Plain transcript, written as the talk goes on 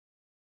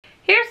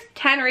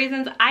10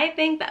 reasons I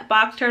think that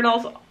box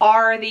turtles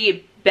are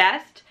the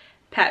best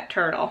pet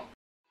turtle.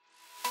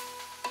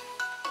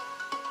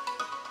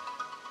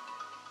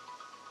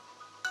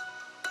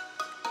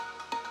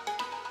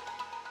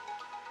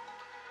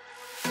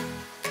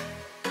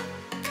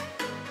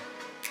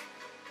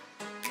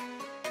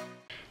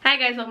 Hi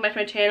guys, welcome back to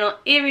my channel.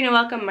 If you're new,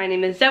 welcome. My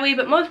name is Zoe,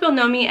 but most people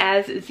know me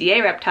as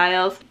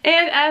𝘎𝙪𝙨𝙨.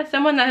 And as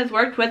someone that has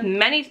worked with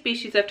many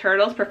species of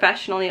turtles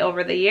professionally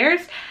over the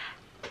years,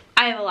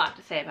 I have a lot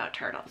to say about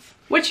turtles.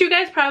 Which you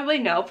guys probably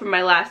know from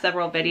my last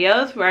several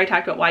videos where I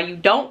talked about why you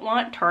don't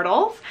want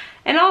turtles,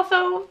 and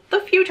also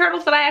the few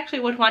turtles that I actually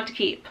would want to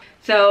keep.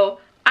 So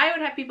I would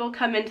have people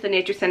come into the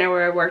nature center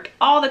where I worked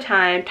all the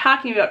time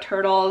talking about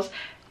turtles,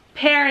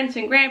 parents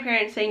and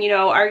grandparents saying, you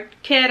know, our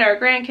kid, our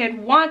grandkid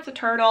wants a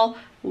turtle.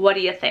 What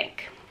do you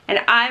think? And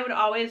I would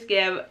always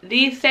give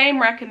the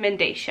same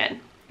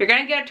recommendation. If you're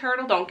gonna get a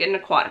turtle, don't get an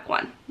aquatic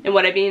one. And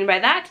what I mean by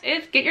that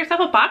is get yourself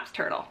a box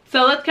turtle.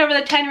 So let's cover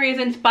the 10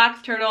 reasons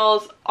box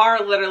turtles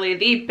are literally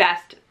the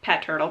best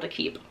pet turtle to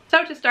keep.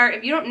 So to start,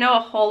 if you don't know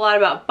a whole lot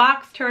about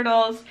box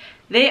turtles,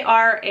 they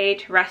are a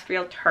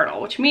terrestrial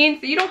turtle, which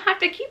means that you don't have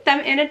to keep them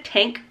in a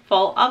tank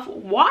full of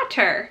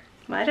water.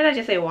 Why did I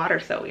just say water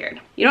so weird?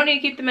 You don't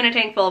need to keep them in a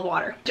tank full of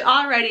water, which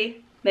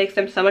already makes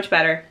them so much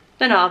better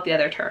than all of the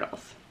other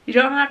turtles. You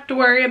don't have to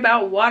worry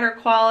about water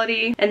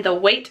quality and the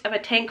weight of a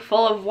tank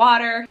full of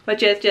water,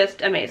 which is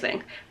just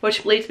amazing.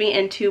 Which leads me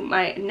into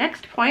my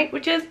next point,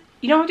 which is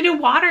you don't have to do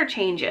water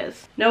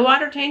changes. No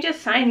water changes?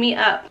 Sign me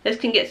up. This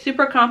can get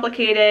super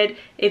complicated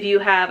if you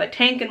have a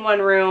tank in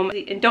one room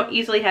and don't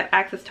easily have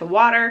access to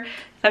water.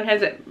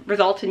 Sometimes it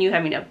results in you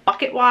having to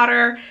bucket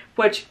water,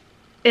 which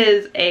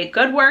is a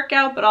good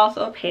workout, but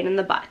also a pain in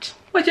the butt.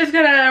 Which is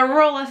gonna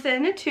roll us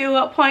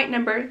into point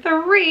number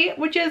 3,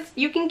 which is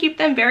you can keep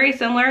them very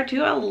similar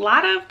to a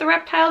lot of the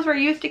reptiles we're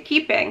used to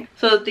keeping.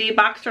 So the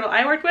box turtle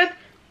I worked with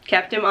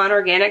kept him on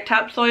organic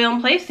topsoil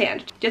and place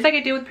sand, just like I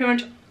do with pretty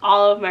much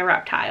all of my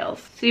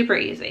reptiles. Super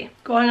easy.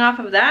 Going off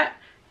of that,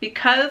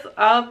 because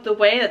of the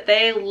way that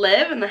they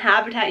live and the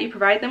habitat you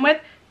provide them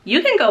with,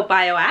 you can go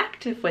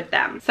bioactive with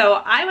them.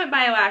 So I went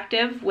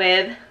bioactive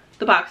with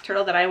the box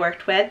turtle that I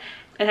worked with,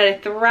 and had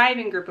a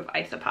thriving group of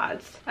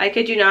isopods. I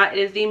kid you not, it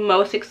is the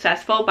most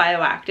successful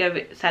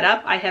bioactive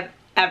setup I have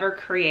ever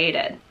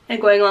created. And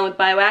going along with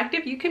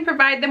bioactive, you can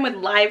provide them with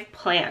live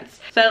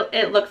plants. So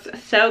it looks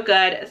so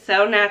good,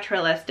 so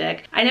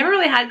naturalistic. I never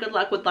really had good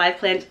luck with live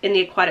plants in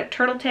the aquatic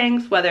turtle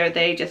tanks, whether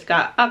they just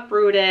got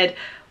uprooted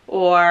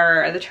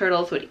or the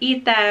turtles would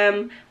eat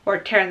them or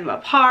tear them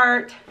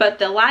apart. But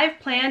the live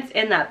plants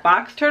in that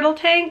box turtle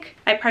tank,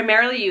 I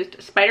primarily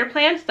used spider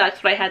plants.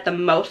 That's what I had the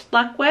most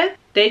luck with.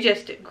 They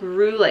just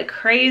grew like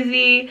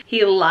crazy.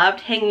 He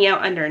loved hanging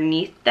out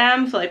underneath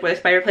them. So like where the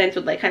spider plants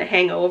would like kind of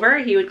hang over,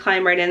 he would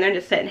climb right in there and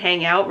just sit and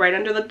hang out right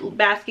under the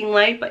basking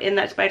light, but in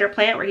that spider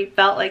plant where he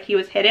felt like he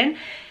was hidden.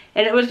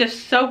 And it was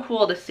just so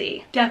cool to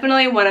see.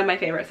 Definitely one of my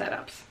favorite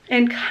setups.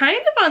 And kind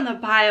of on the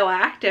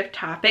bioactive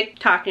topic,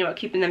 talking about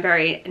keeping them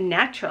very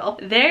natural,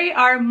 they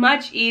are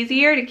much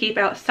easier to keep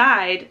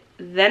outside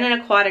than an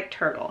aquatic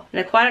turtle. An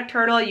aquatic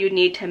turtle, you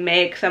need to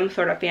make some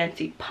sort of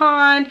fancy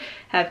pond,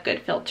 have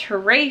good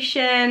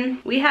filtration.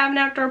 We have an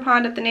outdoor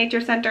pond at the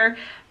nature center,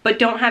 but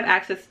don't have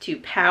access to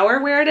power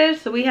where it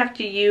is, so we have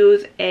to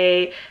use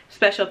a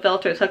special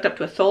filter that's hooked up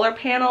to a solar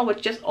panel,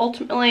 which just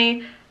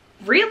ultimately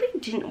really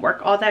didn't work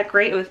all that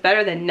great. It was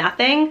better than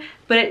nothing,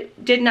 but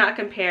it did not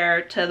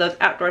compare to those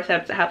outdoor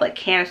setups that have like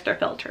canister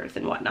filters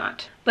and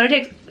whatnot. But it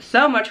takes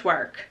so much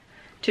work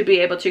to be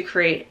able to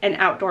create an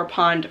outdoor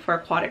pond for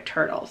aquatic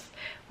turtles.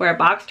 Where a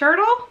box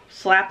turtle,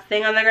 slap the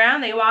thing on the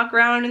ground, they walk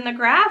around in the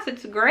grass,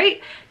 it's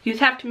great. You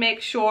just have to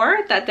make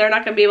sure that they're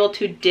not gonna be able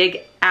to dig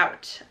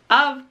out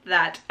of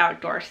that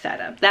outdoor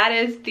setup. That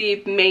is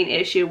the main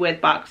issue with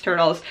box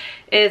turtles,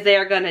 is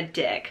they're gonna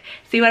dig.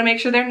 So you wanna make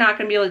sure they're not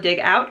gonna be able to dig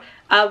out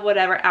of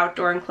whatever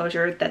outdoor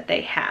enclosure that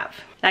they have.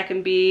 That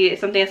can be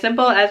something as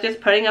simple as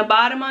just putting a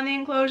bottom on the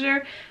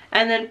enclosure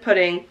and then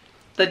putting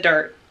the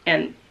dirt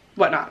and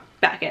whatnot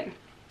back in.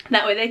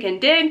 That way they can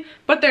dig,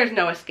 but there's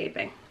no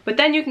escaping. But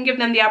then you can give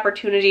them the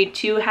opportunity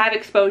to have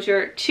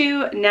exposure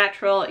to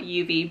natural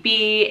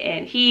UVB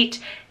and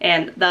heat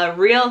and the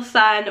real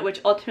sun, which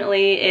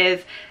ultimately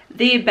is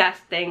the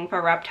best thing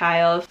for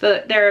reptiles.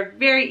 So they're a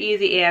very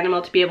easy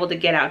animal to be able to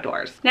get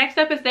outdoors. Next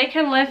up is they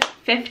can live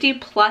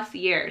 50+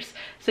 years.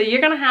 So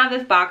you're gonna have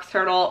this box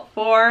turtle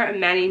for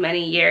many,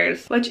 many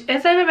years, which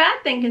isn't a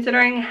bad thing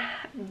considering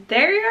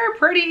they're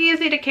pretty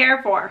easy to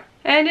care for.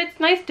 And it's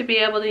nice to be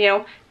able to, you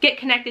know, get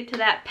connected to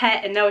that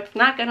pet and know it's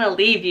not gonna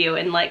leave you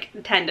in like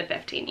 10 to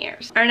 15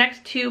 years. Our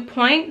next 2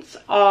 points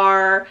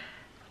are,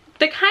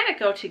 they kind of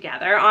go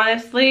together,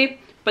 honestly,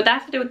 but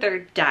that's to do with their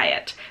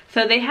diet.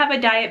 So they have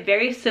a diet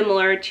very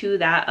similar to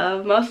that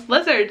of most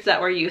lizards that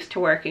we're used to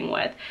working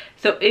with.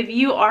 So if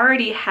you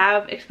already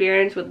have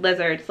experience with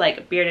lizards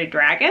like bearded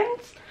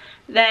dragons,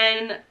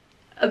 then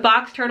a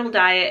box turtle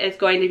diet is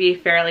going to be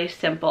fairly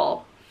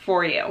simple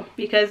for you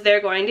because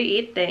they're going to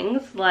eat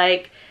things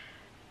like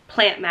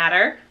plant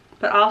matter,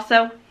 but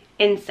also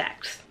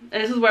insects.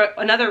 And this is where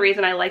another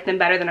reason I like them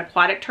better than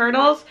aquatic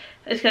turtles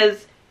is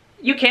because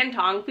you can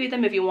tongue feed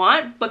them if you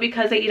want, but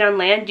because they eat on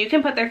land, you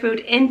can put their food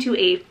into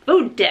a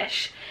food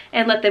dish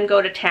and let them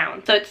go to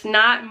town. So it's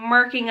not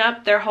murking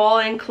up their whole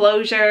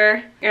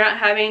enclosure. You're not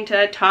having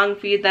to tongue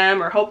feed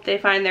them or hope they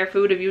find their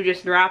food if you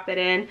just drop it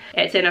in.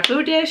 It's in a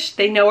food dish,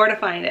 they know where to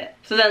find it.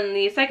 So then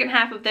the second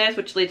half of this,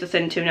 which leads us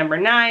into number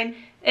 9,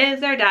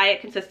 is their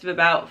diet consists of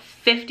about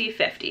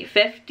 50-50.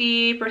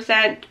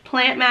 50%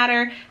 plant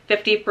matter,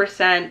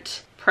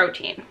 50%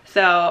 protein.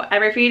 So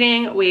every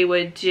feeding we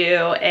would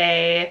do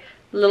a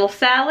little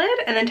salad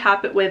and then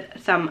top it with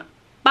some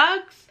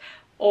bugs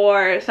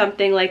or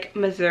something like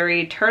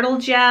Missouri turtle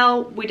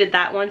gel. We did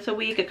that once a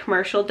week, a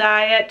commercial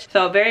diet.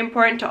 So very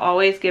important to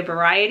always give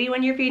variety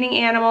when you're feeding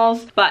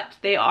animals, but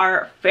they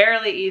are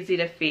fairly easy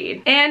to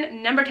feed.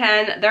 And number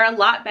 10, they're a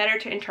lot better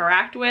to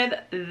interact with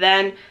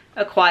than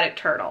aquatic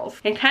turtles.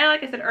 And kind of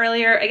like I said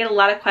earlier, I get a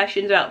lot of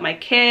questions about my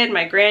kid,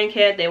 my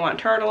grandkid, they want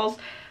turtles.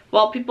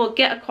 Well, people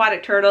get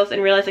aquatic turtles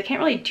and realize they can't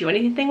really do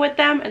anything with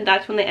them, and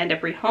that's when they end up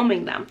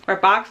rehoming them. For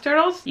box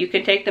turtles, you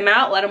can take them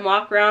out, let them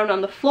walk around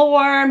on the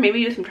floor,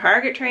 maybe do some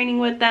target training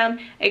with them.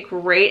 A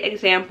great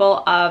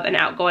example of an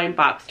outgoing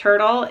box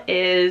turtle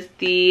is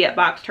the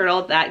box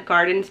turtle that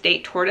Garden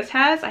State Tortoise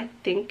has. I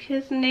think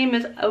his name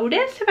is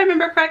Otis, if I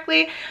remember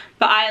correctly.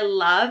 But I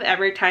love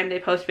every time they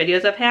post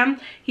videos of him.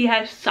 He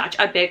has such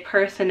a big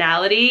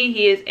personality.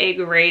 He is a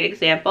great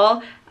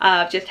example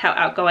of just how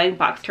outgoing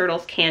box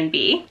turtles can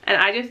be. And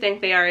I just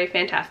think they are a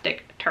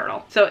fantastic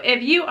turtle. So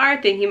if you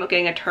are thinking about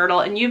getting a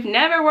turtle and you've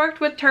never worked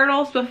with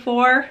turtles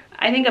before,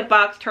 I think a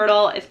box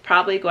turtle is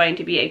probably going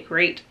to be a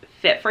great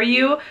fit for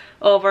you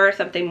over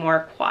something more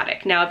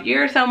aquatic. Now, if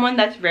you're someone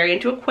that's very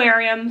into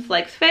aquariums,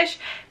 likes fish,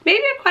 maybe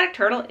an aquatic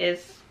turtle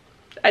is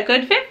a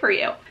good fit for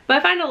you. But I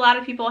find a lot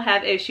of people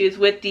have issues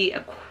with the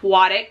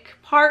aquatic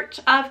part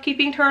of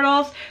keeping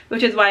turtles,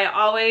 which is why I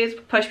always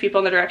push people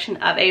in the direction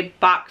of a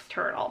box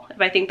turtle if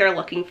I think they're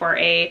looking for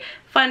a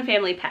fun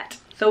family pet.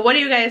 So what do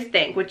you guys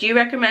think? Would you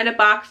recommend a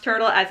box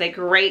turtle as a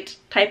great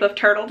type of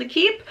turtle to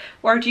keep?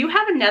 Or do you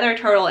have another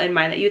turtle in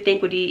mind that you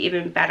think would be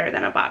even better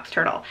than a box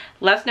turtle?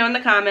 Let us know in the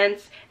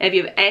comments. And if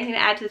you have anything to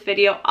add to this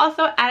video,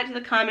 also add it to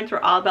the comments. We're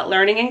all about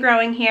learning and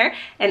growing here.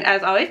 And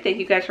as always, thank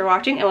you guys for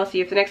watching, and we'll see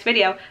you for the next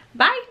video.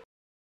 Bye!